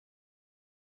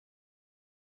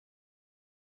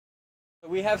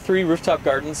We have 3 rooftop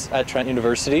gardens at Trent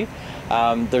University.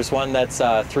 There's one that's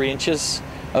 3 inches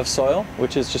of soil,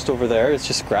 which is just over there. It's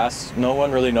just grass. No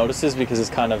one really notices because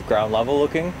it's kind of ground level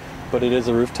looking, but it is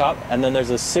a rooftop. And then there's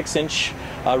a 6-inch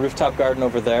rooftop garden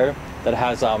over there that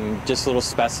has just little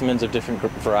specimens of different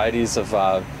varieties of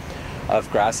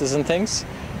grasses and things.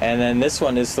 And then this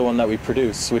one is the one that we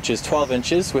produce, which is 12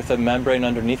 inches with a membrane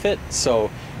underneath it,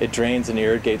 so it drains and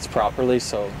irrigates properly.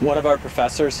 So one of our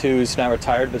professors, who's now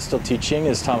retired but still teaching,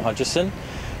 is Tom Hutchison,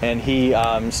 and he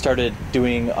started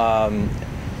doing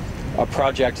a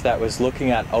project that was looking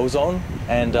at ozone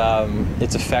and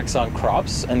its effects on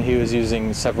crops, and he was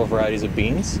using several varieties of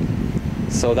beans.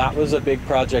 So that was a big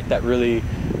project that really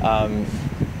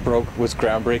was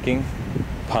groundbreaking,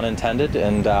 pun intended,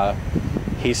 and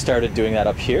he started doing that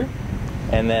up here,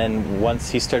 and then once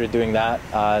he started doing that,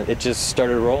 it just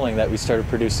started rolling that we started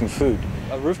producing food.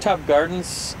 Rooftop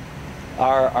gardens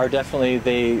are definitely,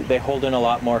 they hold in a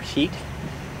lot more heat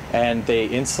and they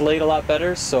insulate a lot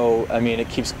better, so I mean it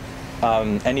keeps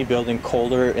any building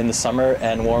colder in the summer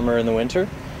and warmer in the winter.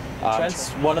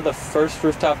 Trent's one of the first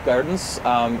rooftop gardens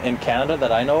in Canada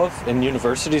that I know of, in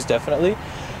universities definitely,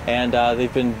 and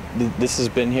this has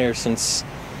been here since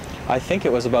I think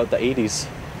it was about the 80s.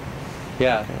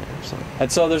 Yeah.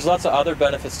 And so there's lots of other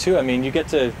benefits too. I mean, you get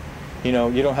to, you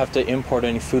don't have to import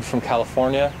any food from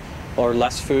California, or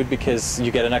less food, because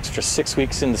you get an extra 6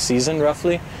 weeks in the season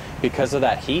roughly because of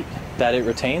that heat that it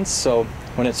retains. So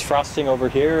when it's frosting over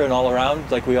here and all around,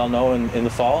 like we all know in the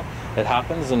fall, it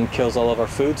happens and kills all of our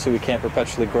food, so we can't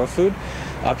perpetually grow food.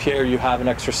 Up here you have an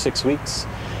extra 6 weeks.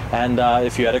 And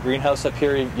if you had a greenhouse up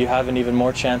here, you have an even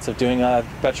more chance of doing a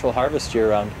perpetual harvest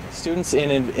year-round. Students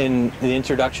in the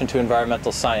Introduction to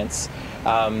Environmental Science,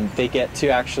 they get to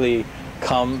actually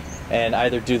come and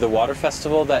either do the water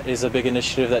festival, that is a big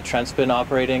initiative that Trent's been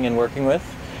operating and working with,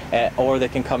 or they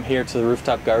can come here to the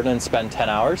rooftop garden and spend 10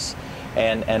 hours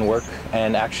and work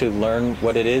and actually learn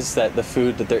what it is that the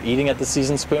food that they're eating at the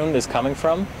Season Spoon is coming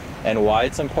from and why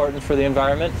it's important for the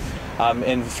environment.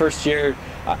 In first year,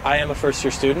 I am a first-year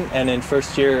student, and in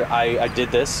first year I did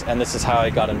this, and this is how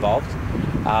I got involved.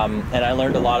 And I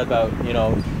learned a lot about,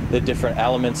 the different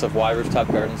elements of why rooftop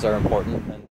gardens are important.